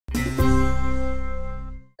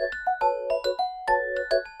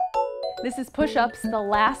This is push-ups, the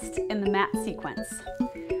last in the mat sequence.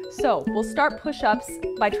 So we'll start push-ups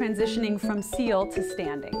by transitioning from seal to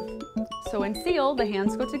standing. So in seal, the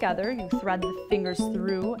hands go together, you thread the fingers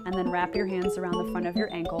through and then wrap your hands around the front of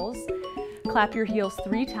your ankles. Clap your heels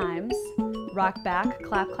 3 times, rock back,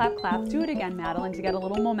 clap, clap, clap. Do it again, Madeline, to get a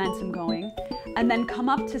little momentum going. And then come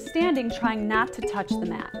up to standing, trying not to touch the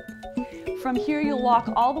mat. From here, you'll walk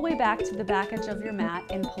all the way back to the back edge of your mat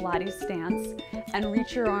in Pilates stance and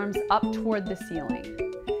reach your arms up toward the ceiling.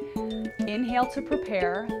 Inhale to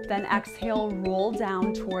prepare, then exhale, roll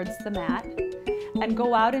down towards the mat and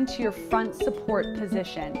go out into your front support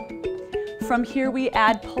position. From here, we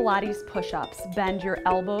add Pilates push-ups. Bend your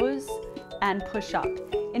elbows and push up.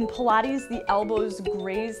 In Pilates, the elbows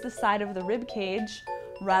graze the side of the rib cage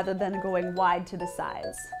rather than going wide to the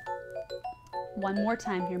sides. One more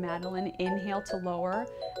time here, Madeline. Inhale to lower,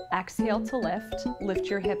 exhale to lift. Lift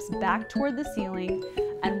your hips back toward the ceiling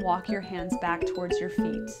and walk your hands back towards your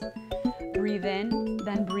feet. Breathe in,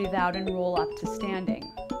 then breathe out and roll up to standing.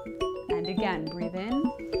 And again, breathe in,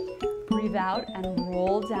 breathe out and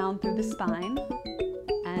roll down through the spine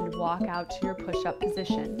and walk out to your push-up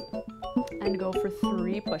position. And go for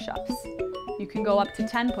 3 push-ups. You can go up to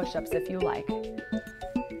 10 push-ups if you like.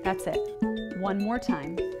 That's it. One more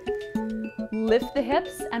time. Lift the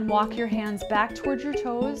hips and walk your hands back towards your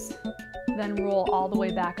toes, then roll all the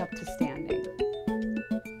way back up to standing.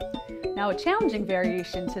 Now, a challenging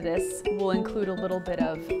variation to this will include a little bit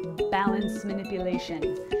of balance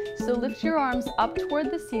manipulation. So lift your arms up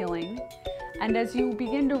toward the ceiling, and as you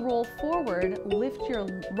begin to roll forward, lift your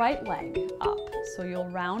right leg up. So you'll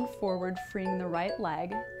round forward, freeing the right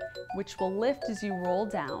leg, which will lift as you roll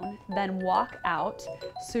down, then walk out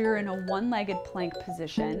so you're in a one-legged plank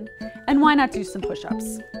position. And why not do some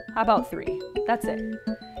push-ups? How about 3? That's it.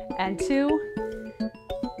 And 2,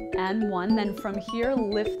 and 1. Then from here,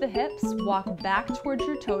 lift the hips, walk back towards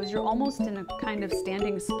your toes. You're almost in a kind of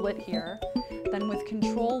standing split here. Then with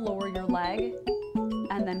control, lower your leg,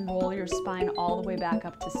 and then roll your spine all the way back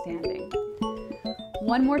up to standing.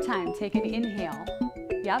 One more time, take an inhale.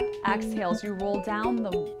 Yep, exhale as you roll down,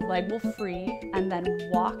 the leg will free, and then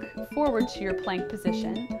walk forward to your plank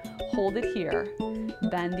position. Hold it here.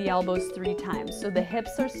 Bend the elbows 3 times. So the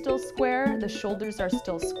hips are still square, the shoulders are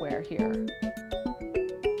still square here.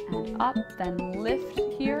 And up, then lift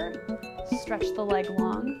here. Stretch the leg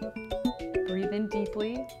long. Breathe in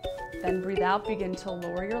deeply. Then breathe out, begin to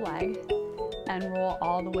lower your leg and roll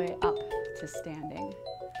all the way up to standing.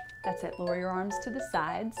 That's it. Lower your arms to the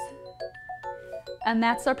sides. And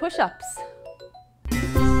that's our push-ups.